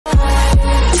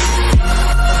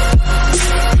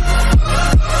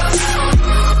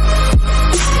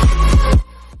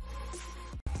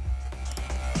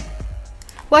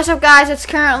What's up, guys? It's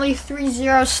currently 3-0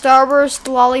 Starburst.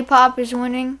 Lollipop is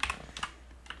winning.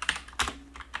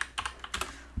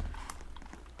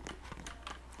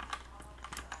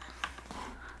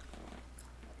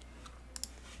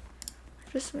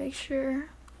 Just make sure.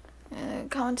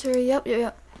 Commentary. Yep.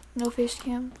 No face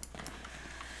cam.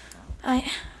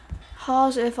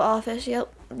 Halls if office.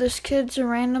 Yep. This kid's a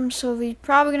random, so he's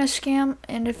probably gonna scam.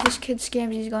 And if this kid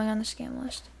scams, he's going on the scam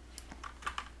list.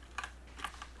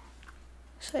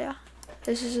 So yeah,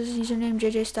 this is his username,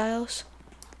 jjstyllez.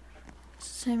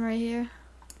 It's him right here.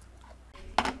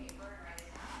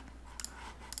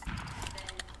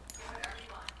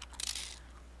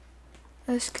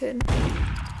 This kid.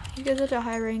 You get such a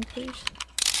high rank, please.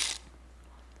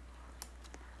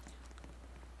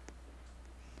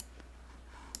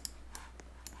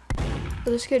 But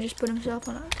this kid just put himself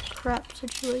in a crap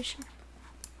situation.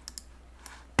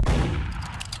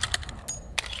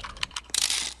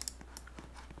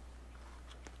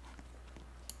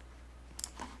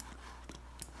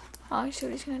 Oh, I see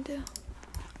what he's gonna do.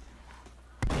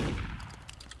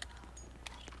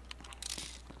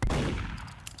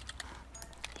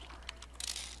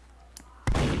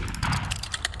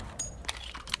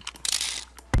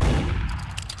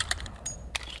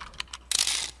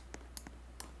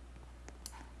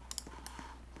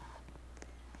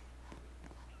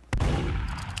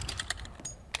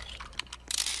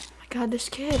 God, this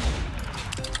kid.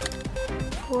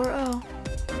 4-0.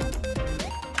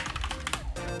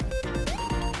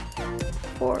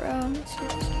 4-0. Let's see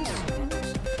if this kid scams.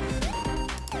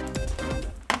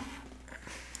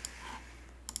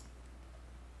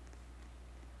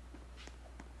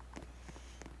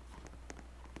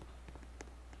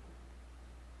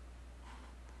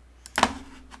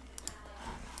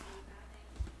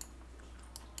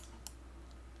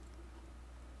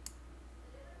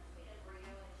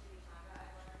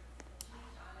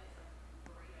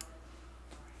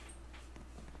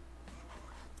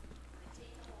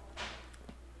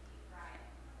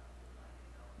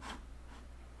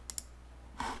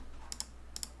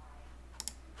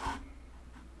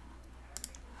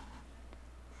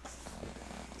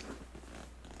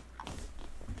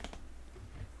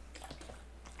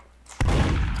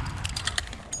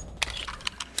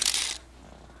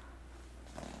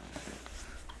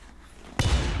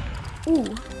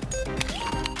 Ooh.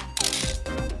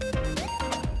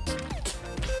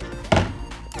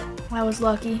 I was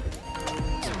lucky.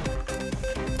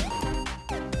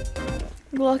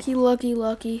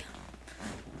 Lucky.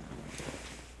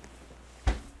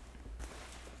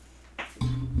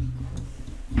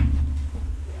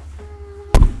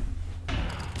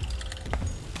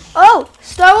 Oh,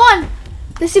 star one.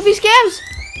 Let's see if he scams.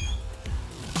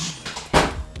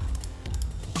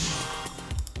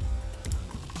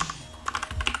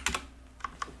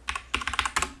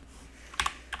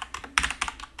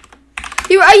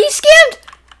 Are you scammed?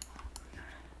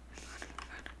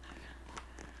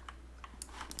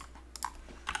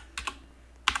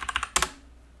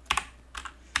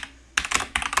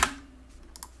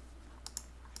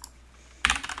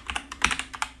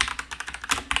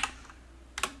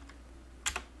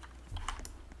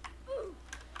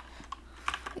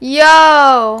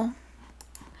 Yo!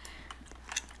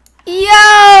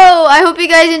 I hope you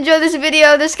guys enjoyed this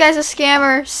video. This guy's a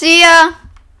scammer. See ya!